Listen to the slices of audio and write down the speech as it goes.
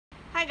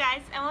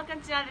guys, and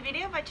welcome to another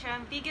video by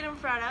JAGGAD and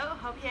Frodo.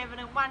 Hope you're having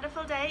a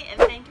wonderful day and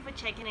thank you for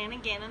checking in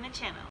again on the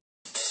channel.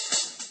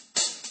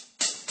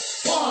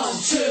 1,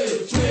 2,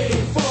 3,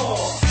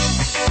 4.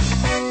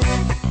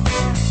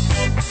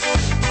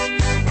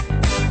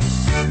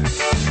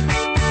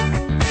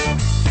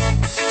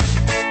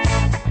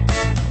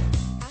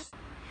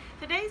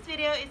 Today's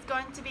video is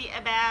going to be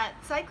about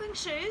cycling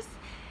shoes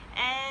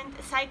and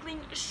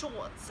cycling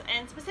shorts,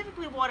 and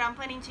specifically what I'm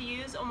planning to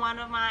use on one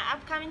of my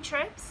upcoming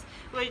trips,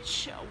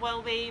 which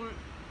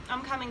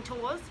I'm coming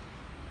towards.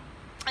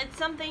 It's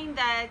something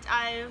that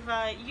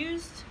I've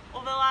used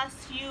over the last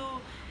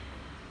few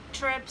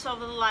trips,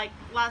 over the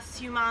last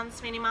few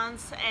months, many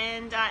months,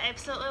 and I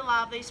absolutely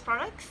love these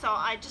products. So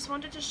I just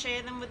wanted to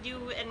share them with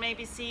you and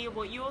maybe see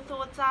what your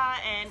thoughts are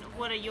and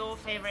what are your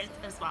favorites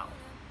as well.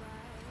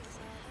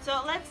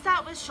 So let's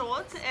start with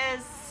shorts.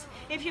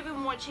 If you've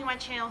been watching my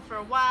channel for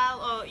a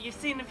while or you've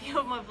seen a few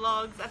of my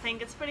vlogs, I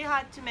think it's pretty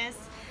hard to miss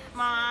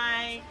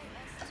my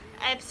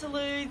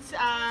absolute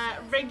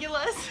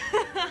regulars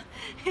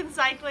in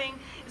cycling,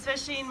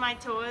 especially in my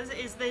tours,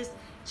 is this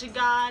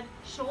JAGGAD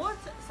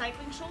shorts,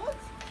 cycling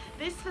shorts.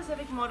 This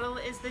specific model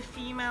is the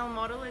female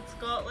model. It's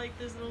got like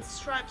these little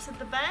stripes at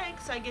the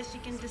back, so I guess you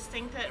can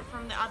distinct it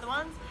from the other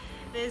ones.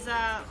 There's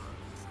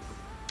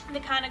they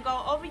kind of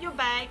go over your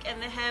back,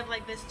 and they have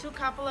like this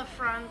couple of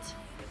front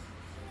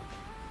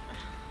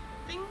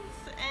things,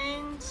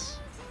 and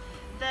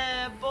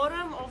the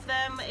bottom of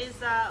them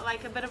is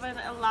like a bit of an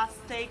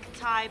elastic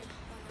type.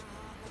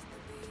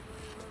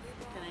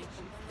 How can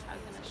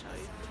I show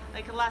you?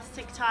 Like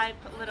elastic type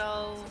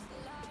little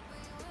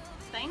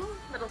thing,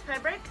 little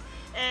fabric,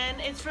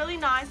 and it's really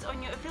nice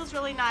on you. It feels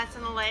really nice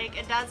on the leg.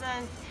 It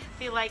doesn't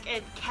feel like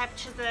it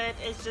captures it.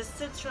 It just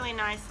sits really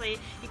nicely.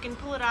 You can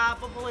pull it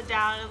up or pull it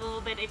down a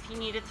little bit if you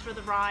need it through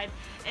the ride,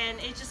 and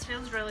it just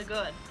feels really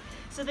good.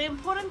 So the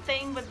important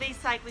thing with these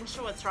cycling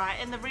shorts, right,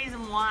 and the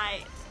reason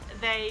why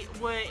they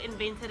were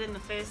invented in the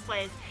first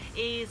place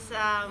is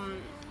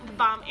the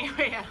bum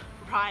area,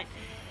 right,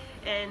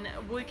 and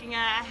working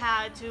out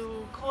how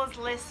to cause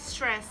less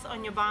stress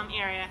on your bum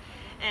area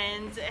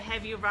and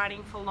have you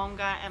riding for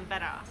longer and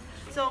better.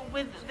 So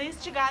with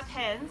these JAGGAD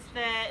pants,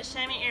 the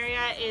chamois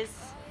area is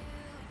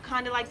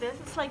kind of like this.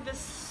 It's like this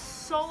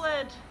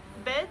solid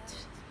bit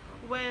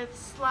with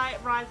slight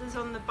rises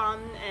on the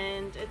bum,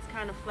 and it's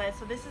kind of flat.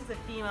 So this is the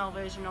female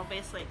version,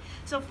 obviously.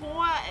 So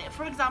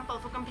for example,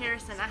 for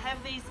comparison, I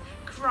have these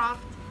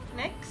craft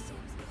necks.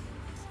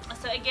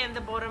 So again,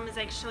 the bottom is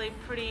actually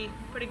pretty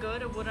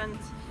good. It wouldn't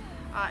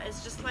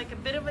it's just like a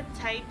bit of a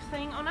tape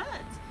thing on it,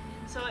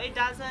 so it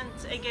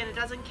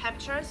doesn't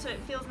capture, so it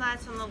feels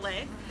nice on the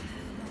leg.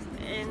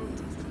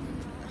 And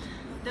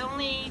the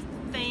only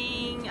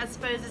thing I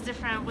suppose is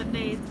different with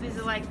these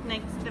are like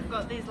necks. They've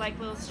got these like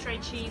little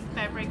stretchy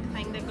fabric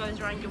thing that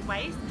goes around your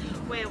waist,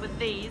 where with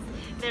these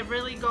they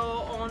really go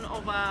on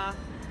over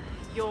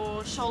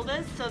your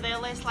shoulders, so they're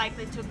less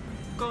likely to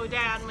go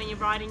down when you're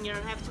riding. You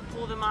don't have to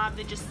pull them up,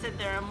 they just sit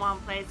there in one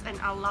place, and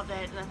I love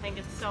that, and I think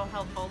it's so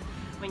helpful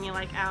when you're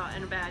like out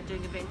and about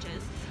doing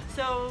adventures.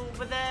 So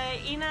with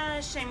the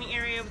inner chamois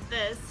area of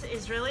this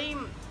is really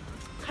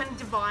kind of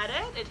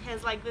divided. It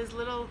has like these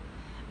little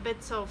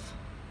bits of,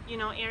 you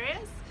know,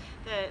 areas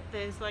that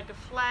there's like a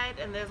flat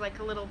and there's like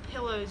a little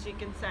pillows, you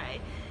can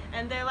say,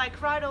 and they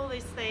like write all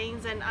these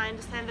things, and I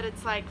understand that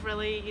it's like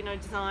really, you know,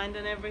 designed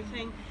and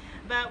everything.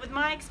 But with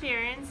my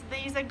experience,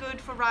 these are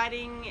good for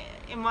riding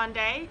in one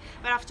day,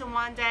 but after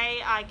one day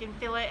I can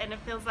feel it and it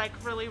feels like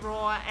really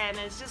raw, and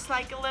it's just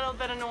like a little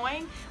bit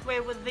annoying.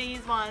 Where with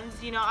these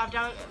ones, you know, I've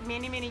done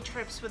many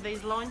trips with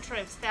these long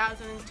trips,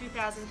 1,000,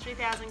 2,000,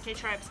 3,000k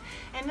trips,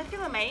 and they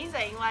feel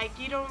amazing. Like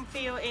you don't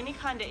feel any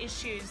kind of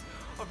issues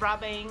of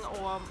rubbing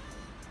or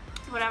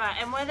whatever,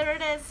 and whether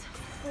it is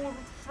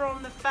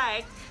from the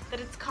fact that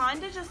it's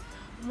kind of just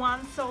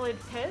one solid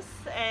piece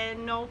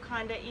and no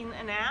kind of in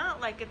and out,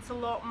 like it's a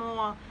lot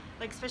more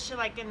like, especially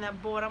like in the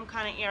bottom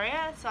kind of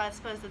area. So I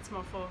suppose it's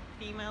more for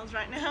females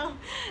right now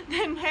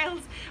than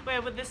males,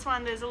 where with this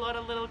one there's a lot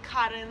of little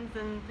cut-ins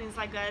and things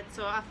like that,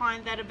 so I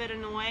find that a bit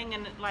annoying,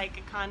 and it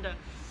kind of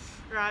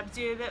rubs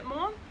you a bit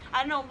more.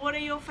 I don't know, what are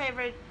your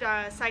favorite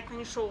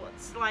cycling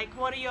shorts? Like,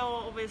 what are your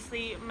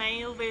obviously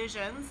male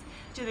versions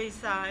to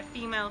these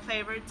female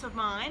favorites of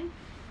mine?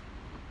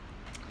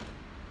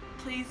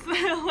 Please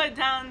write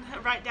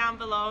down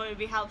below. It would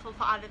be helpful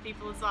for other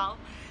people as well.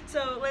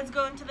 So let's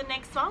go into the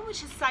next one,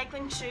 which is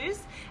cycling shoes.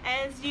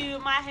 As you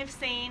might have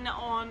seen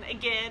on,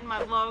 again,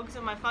 my vlogs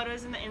or my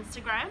photos in the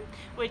Instagram,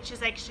 which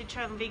is actually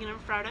JAGGAD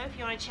and Frodo. If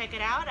you want to check it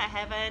out, I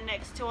have a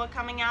next tour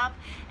coming up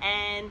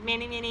and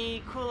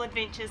many cool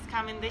adventures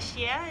coming this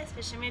year,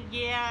 especially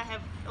mid-year. I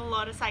have a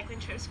lot of cycling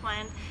trips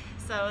planned,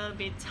 so there'll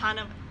be a ton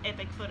of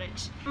epic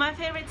footage. My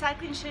favorite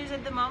cycling shoes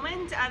at the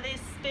moment are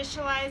these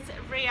Specialized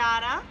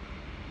RIATA.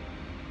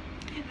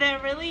 They're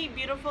really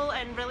beautiful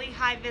and really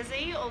high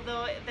visi,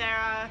 although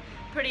they're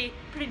pretty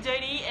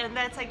dirty, and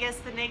that's, I guess,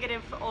 the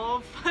negative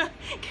of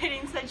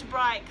getting such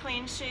bright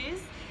clean shoes.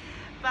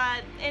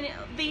 But in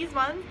these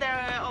ones, they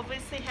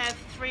obviously have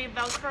 3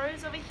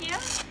 velcros over here,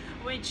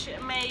 which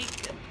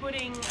make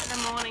putting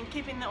them on and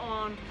keeping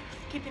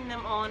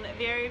them on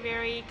very,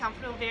 very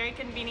comfortable, very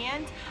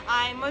convenient.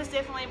 I most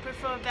definitely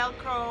prefer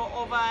Velcro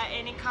over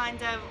any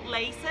kind of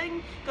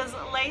lacing, because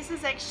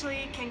laces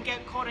actually can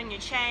get caught in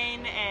your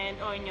chain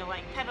or in your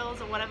like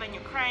pedals or whatever, in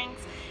your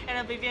cranks, and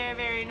it'll be very,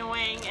 very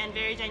annoying and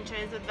very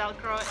dangerous. With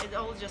Velcro, it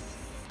all just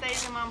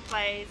stays in one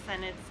place,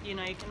 and it's, you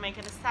know, you can make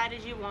it as tight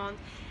as you want,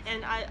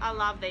 and I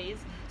love these.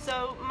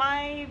 So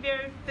my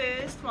very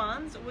first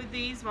ones were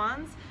these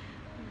ones,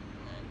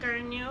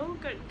 Garnier,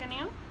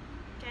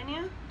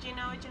 do you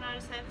know how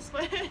to say this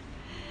word?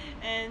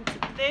 And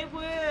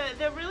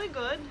they're really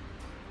good.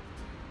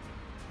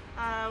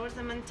 Was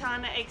the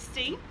Montana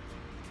XT2.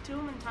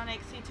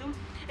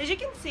 As you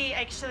can see,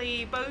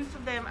 actually both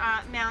of them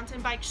are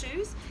mountain bike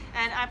shoes,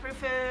 and I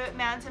prefer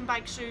mountain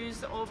bike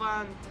shoes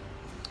over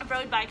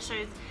road bike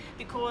shoes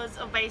because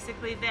of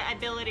basically their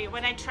ability.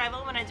 When I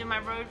travel, when I do my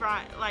road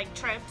ride like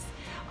trips,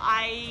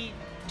 I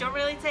don't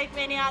really take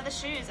many other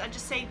shoes. I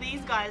just take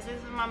these guys.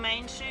 These are my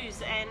main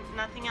shoes and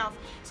nothing else.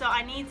 So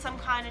I need some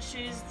kind of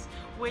shoes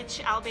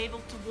which I'll be able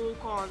to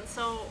walk on.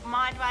 So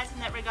my advice in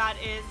that regard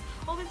is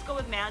always go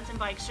with mountain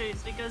bike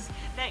shoes, because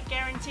that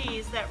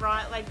guarantees that,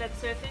 right, like that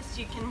surface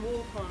you can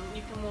walk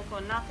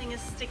on. Nothing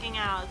is sticking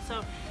out.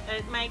 So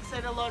it makes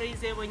it a lot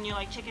easier when you're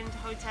like checking into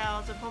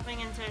hotels or popping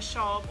into a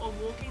shop or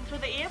walking through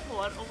the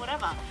airport or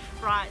whatever,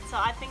 right? So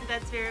I think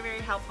that's very,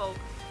 very helpful.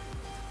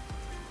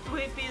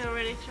 We've been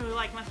already through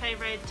like my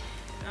favorite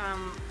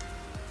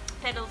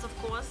pedals, of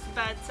course,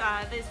 but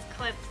there's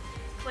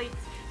cleats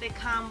that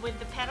come with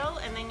the pedal,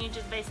 and then you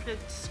just basically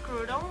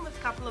screw it on with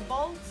a couple of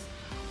bolts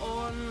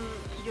on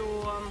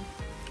your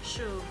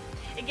shoe.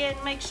 Again,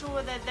 make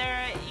sure that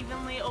they're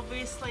evenly,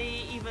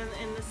 obviously even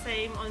in the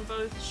same on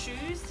both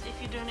shoes.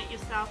 If you're doing it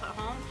yourself at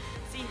home,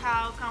 see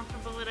how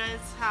comfortable it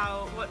is,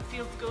 what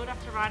feels good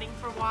after riding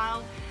for a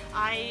while.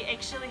 I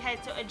actually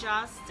had to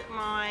adjust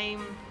my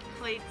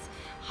cleats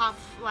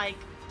like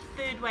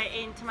third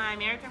way into my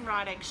American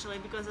ride, actually,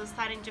 because I was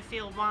starting to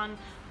feel one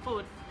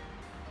foot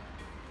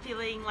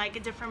feeling like a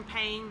different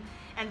pain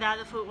and the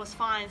other foot was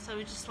fine. So it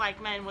was just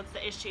like, man, what's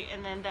the issue?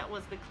 And then that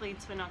was the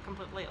cleats were not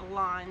completely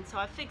aligned. So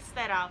I fixed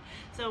that up.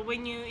 So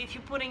if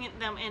you're putting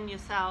them in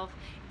yourself,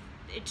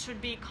 it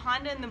should be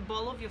kind of in the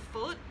ball of your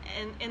foot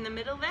and in the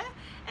middle there,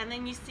 and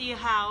then you see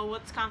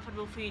what's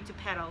comfortable for you to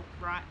pedal,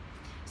 right?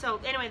 So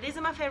anyway, these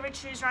are my favorite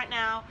shoes right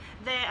now.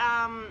 They're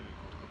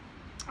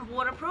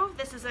waterproof.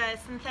 This is a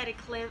synthetic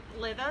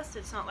leather, so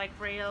it's not like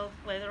real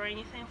leather or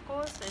anything, of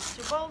course. There's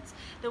 2 bolts.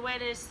 The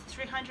weight is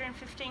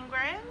 315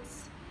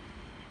 grams,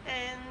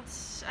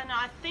 and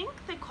I think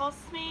they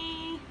cost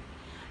me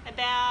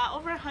about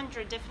over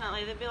 100,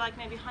 definitely. They'd be like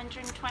maybe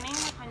 120,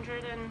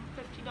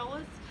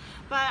 $150,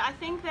 but I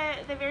think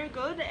they're very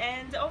good.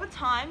 And over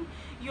time,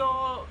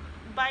 your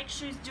bike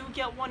shoes do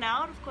get worn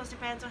out. Of course,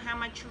 depends on how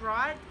much you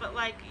ride, but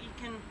like you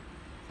can,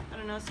 I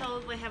don't know,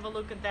 solidly have a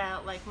look at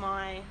that. Like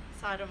my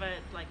side of it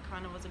like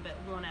kind of was a bit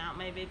worn out.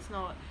 Maybe it's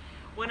not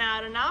worn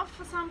out enough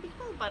for some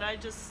people, but I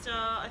just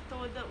I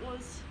thought that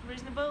was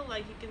reasonable.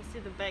 Like you can see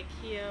the back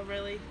here,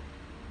 really,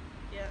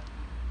 yeah.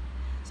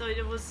 So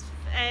it was,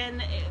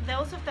 and they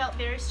also felt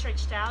very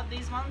stretched out,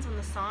 these ones on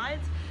the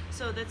sides.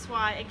 So that's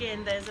why,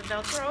 again, there's a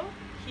Velcro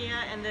here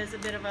and there's a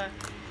bit of a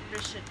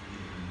ratchet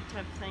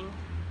type thing.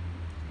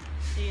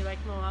 So you like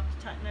more up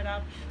to tighten it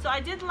up. So I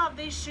did love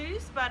these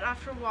shoes, but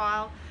after a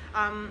while,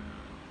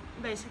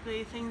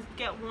 basically things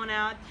get worn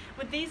out.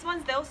 With these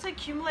ones, they also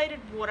accumulated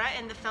water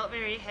and they felt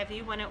very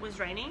heavy when it was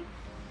raining.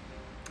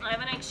 I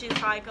haven't actually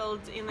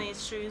cycled in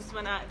these shoes.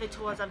 The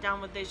tours I've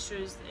done with these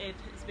shoes, it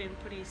has been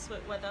pretty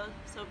sweet weather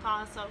so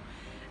far, so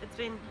it's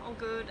been all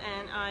good,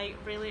 and I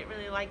really,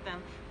 really like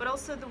them. But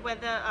also the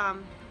weather,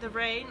 the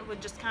rain would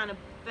just kind of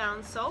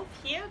bounce off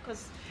here,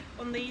 because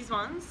on these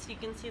ones you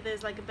can see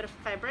there's like a bit of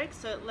fabric,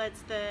 so it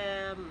lets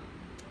the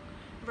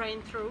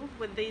rain through.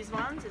 With these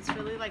ones, it's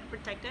really like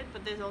protected,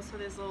 but there's also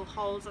these little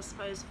holes, I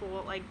suppose,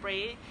 for like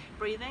breathing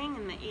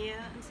in the ear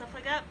and stuff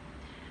like that.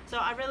 So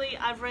I really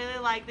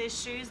like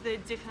these shoes. They're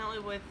definitely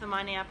worth the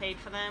money I paid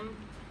for them,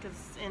 because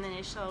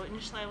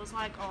initially I was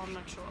like, oh, I'm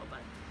not sure, but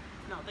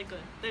no, they're good.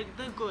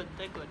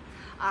 They're good.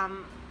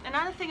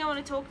 Another thing I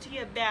want to talk to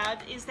you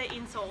about is the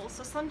insoles.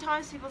 So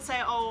sometimes people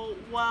say, oh,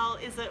 well,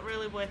 is it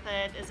really worth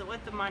it? Is it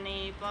worth the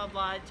money, blah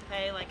blah, to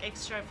pay like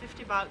extra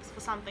 $50 for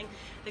something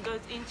that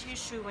goes into your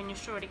shoe when your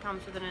shoe already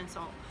comes with an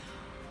insole?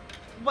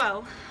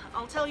 Well,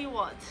 I'll tell you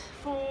what,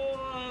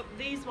 for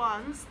these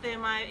ones, they're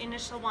my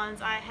initial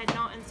ones, I had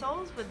no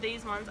insoles. With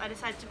these ones, I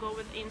decided to go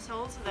with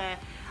insoles. They're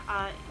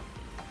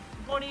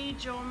body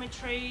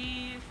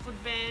geometry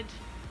footbed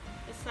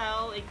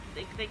cell.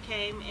 They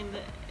came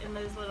in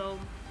those little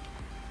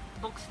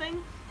box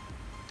thing,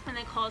 and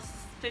they cost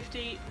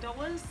 $50.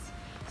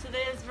 So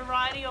there's a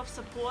variety of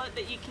support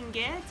that you can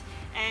get,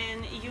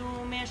 and you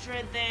measure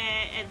it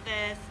there at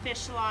the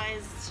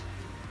specialized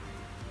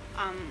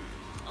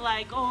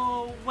like,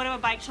 or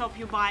whatever bike shop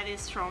you buy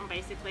this from,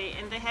 basically,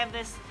 and they have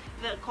this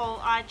that called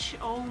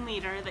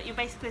archometer, that you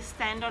basically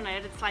stand on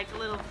it. It's like a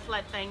little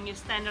flat thing, you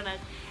stand on it,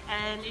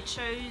 and it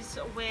shows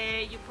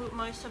where you put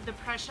most of the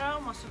pressure,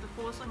 most of the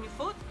force on your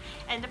foot,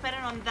 and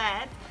depending on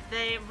that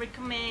they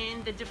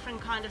recommend the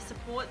different kind of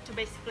support to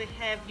basically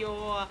have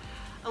your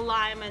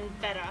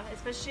alignment better.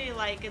 Especially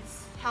like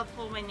it's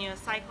helpful when you're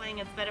cycling,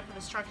 it's better for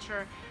the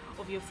structure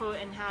of your foot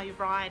and how you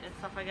ride and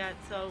stuff like that.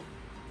 So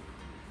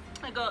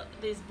I got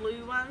these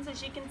blue ones,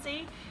 as you can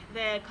see.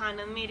 They're kind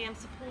of medium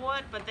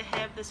support, but they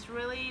have this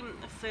really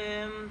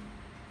firm,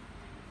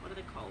 what are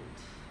they called?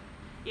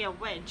 Yeah,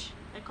 wedge.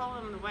 They call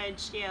them the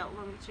wedge, yeah,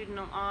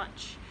 longitudinal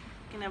arch.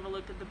 You can have a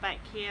look at the back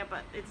here,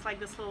 but it's like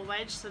this little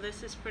wedge. So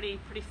this is pretty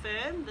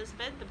firm, this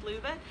bit, the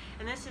blue bit,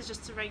 and this is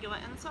just a regular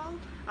insole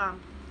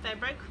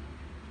fabric.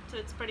 So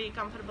it's pretty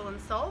comfortable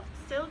and soft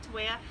still to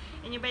wear,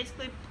 and you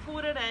basically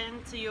put it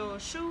into your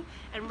shoe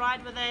and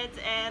ride with it,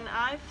 and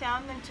I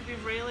found them to be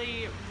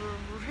really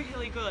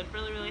good,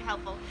 really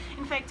helpful.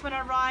 In fact, when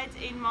I ride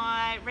in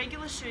my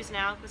regular shoes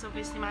now, because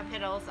obviously my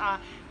pedals are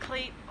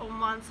cleat on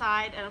one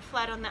side and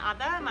flat on the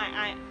other,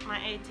 my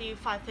AT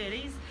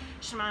 530s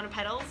Shimano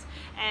pedals,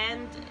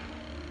 and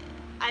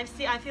I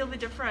feel the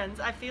difference.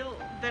 I feel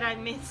that I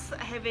miss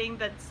having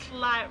that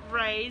slight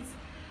raise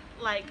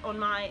like on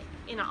my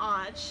inner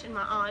arch, in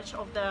my arch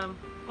of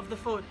the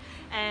foot,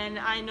 and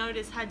I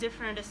notice how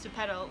different it is to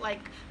pedal, like,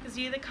 because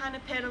you're either kind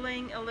of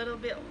pedaling a little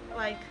bit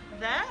like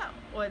that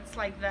or it's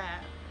like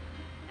that,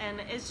 and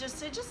it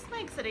just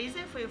makes it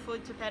easier for your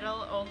foot to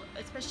pedal, or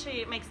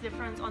especially it makes a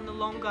difference on the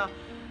longer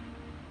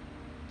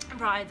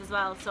rides as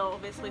well. So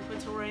obviously for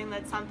touring,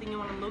 that's something you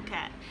want to look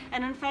at.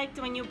 And in fact,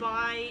 when you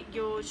buy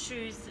your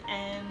shoes,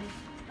 and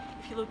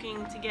if you're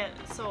looking to get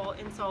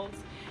insoles,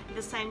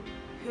 the same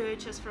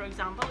purchase, for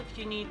example, if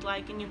you need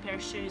like a new pair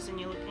of shoes and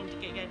you're looking to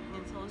get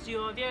insoles,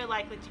 you're very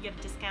likely to get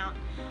a discount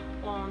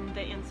on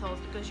the insoles,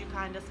 because you're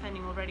kind of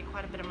spending already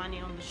quite a bit of money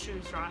on the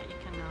shoes, right? You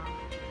can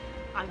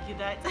argue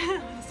that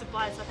the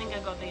supplies. I think I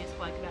got these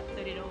for like about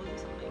 $30 or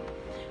something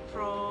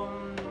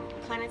from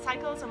Planet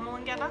Cycles and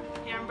Wollongabba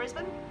here in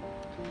Brisbane.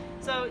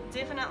 So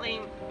definitely,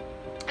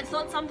 it's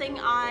not something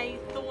I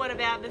thought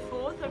about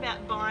before, thought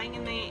about buying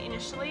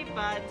initially,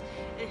 but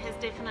it has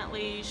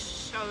definitely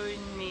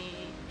shown me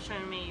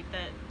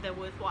that they're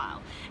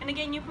worthwhile. And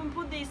again, you can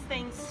put these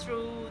things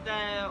through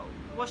the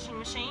washing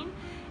machine,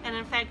 and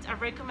in fact I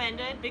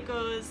recommend it,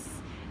 because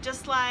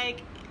just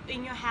like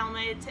in your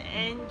helmet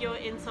and your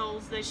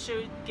insoles, they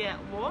should get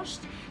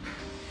washed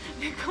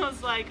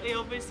because like you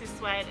obviously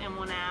sweat and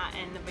worn out,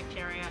 and the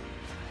bacteria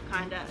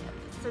kind of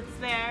sits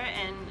there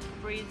and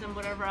breathes and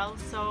whatever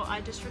else. So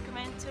I just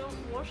recommend to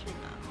wash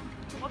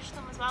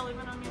them as well,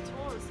 even on your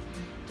tours,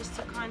 just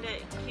to kind of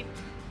keep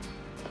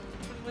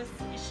with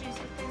issues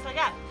with things like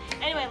that.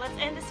 Anyway, let's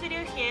end this video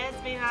here.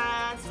 It's been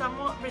a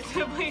somewhat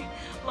reasonably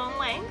long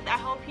length. I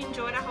hope you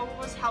enjoyed. I hope it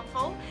was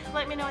helpful.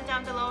 Let me know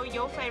down below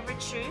your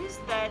favorite shoes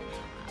that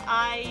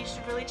I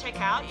should really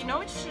check out. You know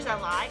which shoes I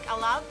like. I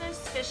love those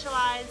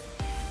Specialized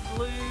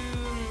blue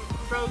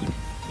road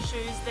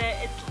shoes.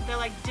 They're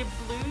like deep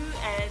blue,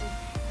 and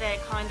they're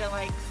kind of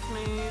like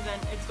smooth,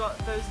 and it's got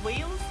those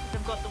wheels.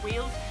 They've got the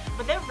wheels,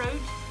 but they're road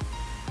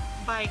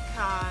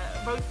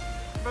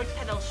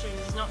pedal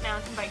shoes, not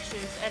mountain bike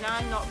shoes, and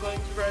I'm not going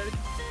to road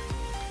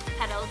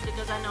pedals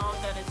because I know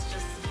that it's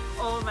just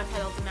all of my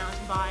pedals are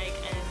mountain bike,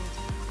 and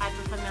I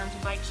prefer mountain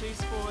bike shoes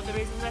for the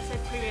reasons I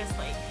said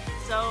previously.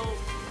 So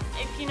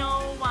if you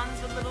know ones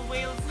with little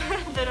wheels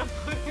that are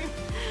blue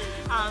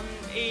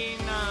in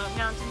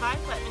mountain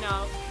bike, let me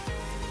know,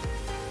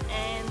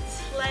 and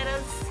let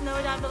us know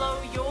down below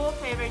your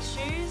favorite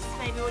shoes,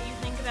 maybe what you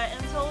think about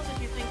insoles,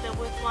 if you think they're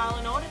worthwhile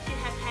or not, if you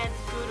have had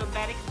good or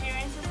bad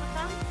experiences with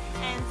them,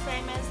 and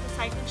same as the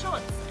cycling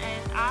shorts.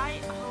 And I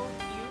hope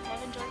you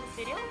have enjoyed this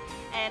video,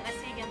 and I'll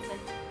see you again soon.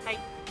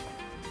 Bye.